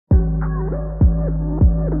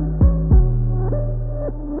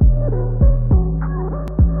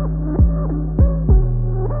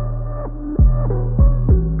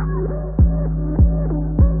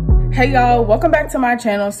Hey y'all, welcome back to my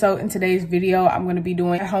channel. So in today's video, I'm going to be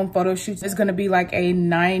doing home photo shoots. It's going to be like a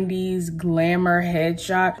 90s glamour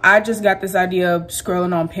headshot. I just got this idea of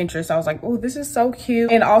scrolling on Pinterest. I was like, oh, this is so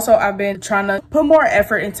cute. And also I've been trying to put more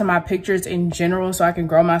effort into my pictures in general so I can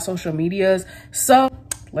grow my social medias. So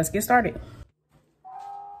let's get started.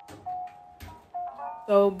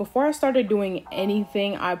 So before I started doing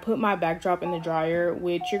anything, I put my backdrop in the dryer,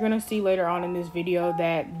 which you're going to see later on in this video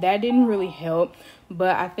that didn't really help.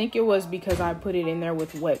 But I think it was because I put it in there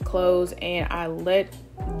with wet clothes and I let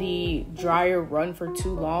the dryer run for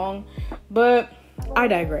too long. But I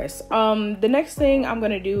digress. The next thing I'm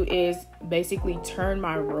going to do is basically turn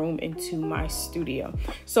my room into my studio.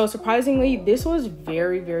 So surprisingly, this was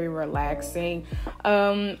very relaxing.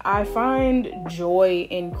 I find joy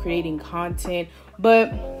in creating content,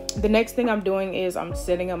 but the next thing I'm doing is I'm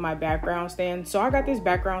setting up my background stand. So I got this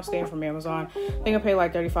background stand from Amazon. I think I paid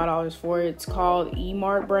like $35 for it. It's called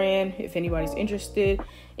Emart brand, if anybody's interested.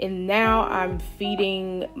 And now I'm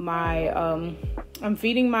feeding my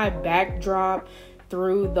backdrop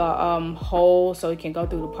through the hole so it can go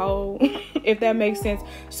through the pole, if that makes sense.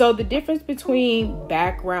 So the difference between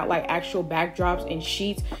background, like actual backdrops and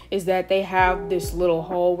sheets, is that they have this little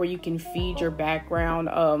hole where you can feed your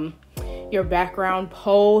background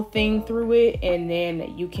pole thing through it, and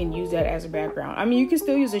then you can use that as a background. I mean, you can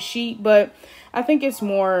still use a sheet, but I think it's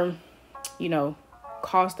more,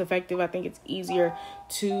 cost effective. I think it's easier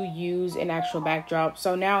to use an actual backdrop.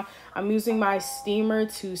 So now I'm using my steamer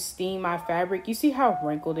to steam my fabric. You see how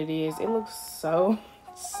wrinkled it is? It looks so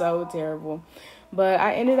terrible, but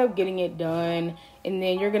I ended up getting it done. And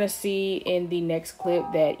then you're gonna see in the next clip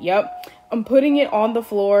that, yep, I'm putting it on the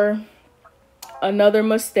floor. Another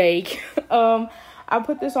mistake. I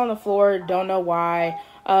put this on the floor, don't know why.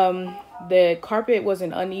 The carpet was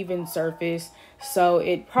an uneven surface, so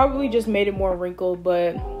it probably just made it more wrinkled,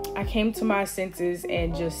 but I came to my senses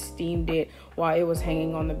and just steamed it while it was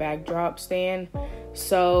hanging on the backdrop stand.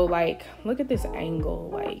 So like, look at this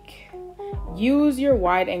angle. Like, use your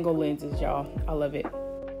wide angle lenses, y'all. I love it.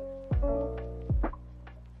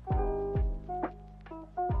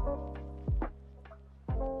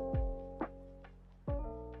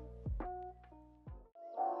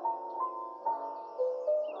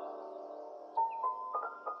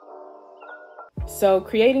 So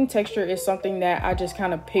creating texture is something that I just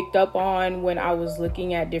kind of picked up on when I was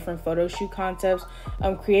looking at different photo shoot concepts.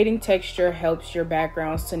 Creating texture helps your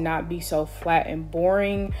backgrounds to not be so flat and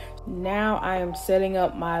boring. Now I am setting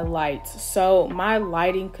up my lights. So my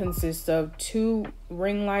lighting consists of 2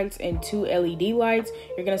 ring lights and 2 LED lights.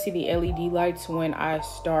 You're gonna see the LED lights when I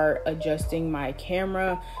start adjusting my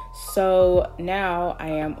camera. So now I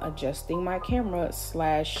am adjusting my camera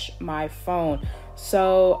 / my phone.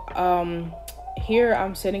 So here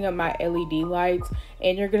I'm setting up my LED lights,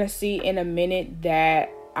 and you're gonna see in a minute that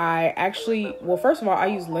I actually, well, first of all, I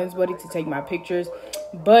use Lens Buddy to take my pictures,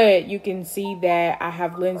 but you can see that I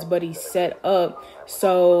have Lens Buddy set up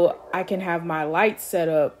so I can have my lights set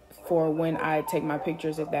up for when I take my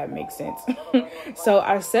pictures, if that makes sense. So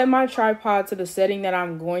I set my tripod to the setting that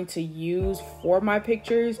I'm going to use for my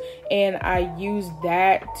pictures, and I use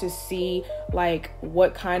that to see like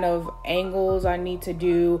what kind of angles I need to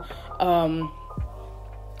do,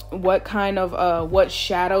 what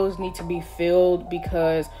shadows need to be filled,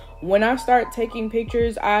 because when I start taking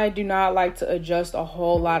pictures, I do not like to adjust a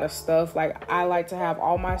whole lot of stuff. Like, I like to have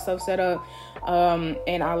all my stuff set up,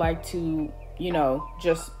 and I like to,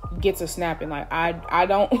 just get to snapping. Like, I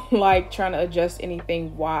don't like trying to adjust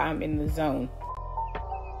anything while I'm in the zone.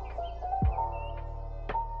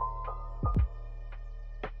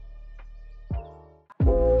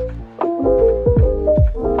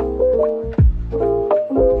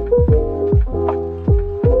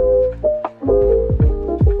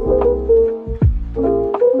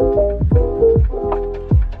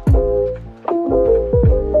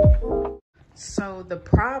 The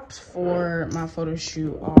props for my photo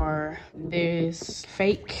shoot are this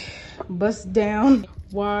fake bust down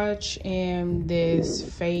watch and this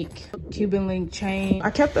fake Cuban link chain. I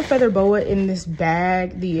kept the feather boa in this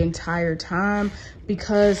bag the entire time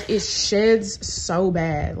because it sheds so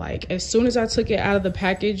bad. Like, as soon as I took it out of the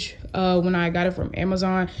package, when I got it from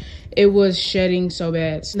Amazon, it was shedding so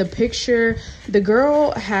bad. In the picture, the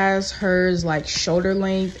girl has hers like shoulder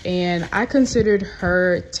length, and I considered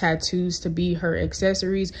her tattoos to be her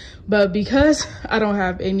accessories, but because I don't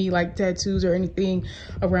have any like tattoos or anything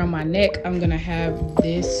around my neck, I'm gonna have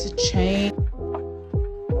this chain.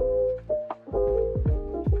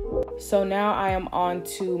 So now I am on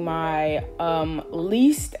to my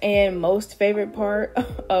least and most favorite part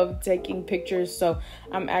of taking pictures. So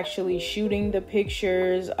I'm actually shooting the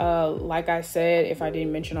pictures. Like I said, if I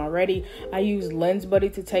didn't mention already, I use Lens Buddy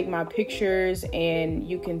to take my pictures, and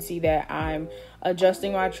you can see that I'm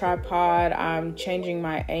adjusting my tripod, I'm changing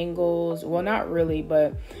my angles. Well, not really,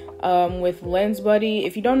 but with Lens Buddy,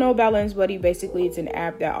 if you don't know about Lens Buddy, basically it's an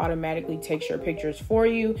app that automatically takes your pictures for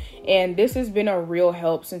you, and this has been a real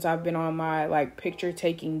help since I've been on my like picture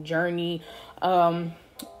taking journey. I'm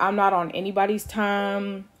not on anybody's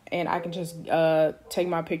time, and I can just take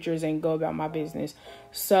my pictures and go about my business.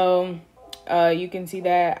 So you can see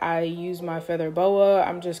that I use my feather boa.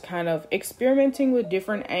 I'm just kind of experimenting with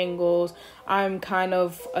different angles. I'm kind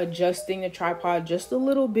of adjusting the tripod just a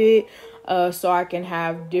little bit so I can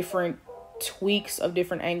have different tweaks of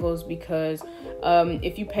different angles, because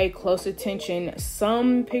if you pay close attention,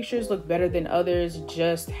 some pictures look better than others,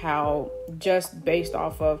 just based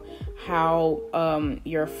off of how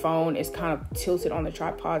your phone is kind of tilted on the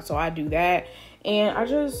tripod. So I do that, and I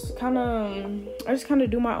just kind of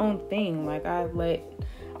do my own thing. Like I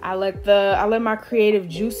let my creative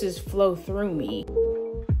juices flow through me.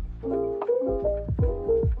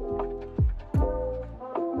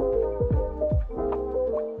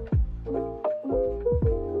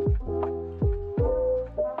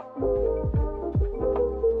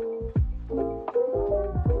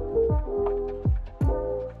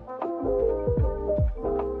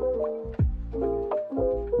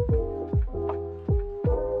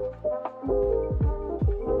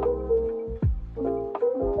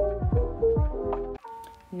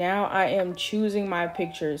 Now I am choosing my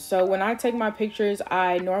pictures. So when I take my pictures,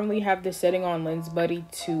 I normally have the setting on Lens Buddy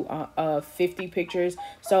to 50 pictures.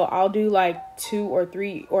 So I'll do like 2 or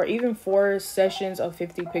 3 or even 4 sessions of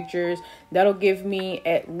 50 pictures. That'll give me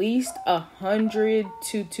at least 100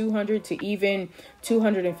 to 200 to even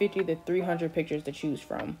 250 to 300 pictures to choose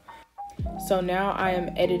from. So now I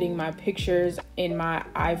am editing my pictures in my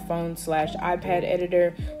iPhone/iPad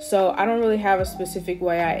editor. So I don't really have a specific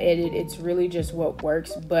way I edit. It's really just what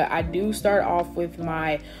works. But I do start off with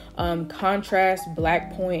my contrast,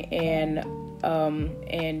 black point, and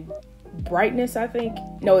brightness. I think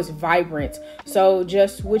no, it's vibrant. So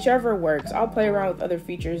just whichever works. I'll play around with other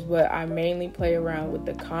features, but I mainly play around with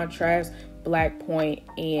the contrast, black point,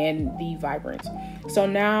 and the vibrance. So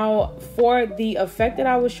now for the effect that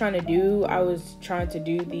I was trying to do, I was trying to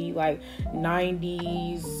do the like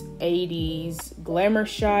 90s 80s glamour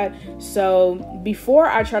shot. So before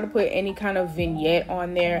I try to put any kind of vignette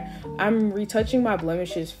on there, I'm retouching my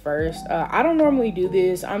blemishes first. I don't normally do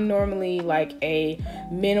this. I'm normally like a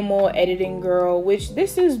minimal editing girl, which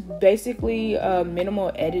this is basically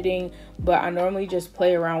minimal editing, but I normally just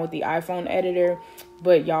play around with the iPhone editor.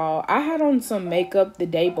 But y'all, I had on some makeup the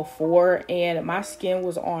day before and my skin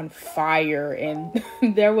was on fire, and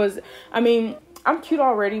I'm cute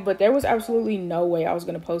already, but there was absolutely no way I was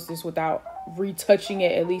going to post this without retouching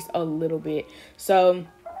it at least a little bit. So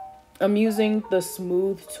I'm using the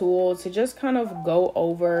smooth tool to just kind of go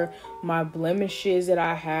over my blemishes that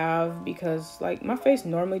I have, because like my face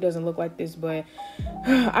normally doesn't look like this, but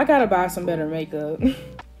I gotta buy some better makeup.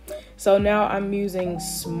 So now I'm using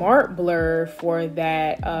Smart Blur for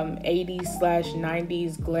that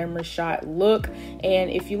 80s/90s glamour shot look. And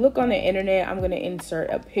if you look on the internet, I'm going to insert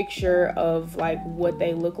a picture of like what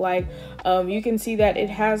they look like. You can see that it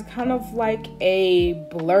has kind of like a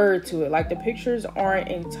blur to it. Like the pictures aren't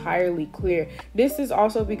entirely clear. This is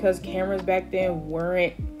also because cameras back then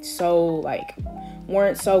weren't so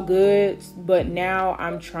good. But now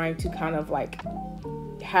I'm trying to kind of like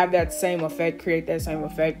have that same effect, create that same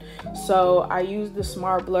effect. So I used the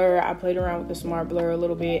Smart Blur. I played around with the Smart Blur a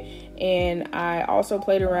little bit, and I also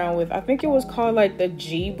played around with, I think it was called like the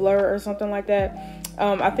G Blur or something like that.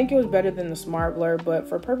 I think it was better than the Smart Blur, but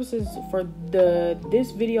for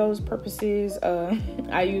this video's purposes,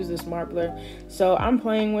 I use the Smart Blur. So I'm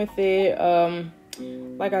playing with it.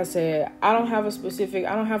 Like I said, I don't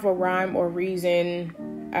have a rhyme or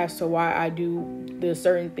reason as to why I do the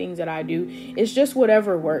certain things that I do. It's just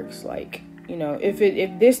whatever works. Like, you know, if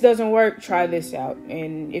this doesn't work, try this out,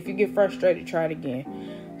 and if you get frustrated, try it again.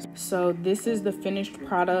 So this is the finished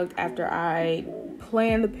product after I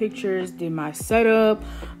planned the pictures, did my setup,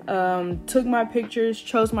 took my pictures,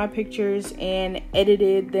 chose my pictures, and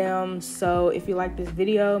edited them. So if you like this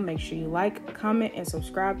video, make sure you like, comment, and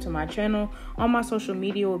subscribe to my channel. All my social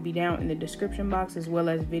media will be down in the description box, as well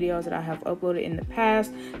as videos that I have uploaded in the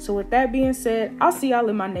past. So with that being said, I'll see y'all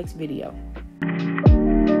in my next video.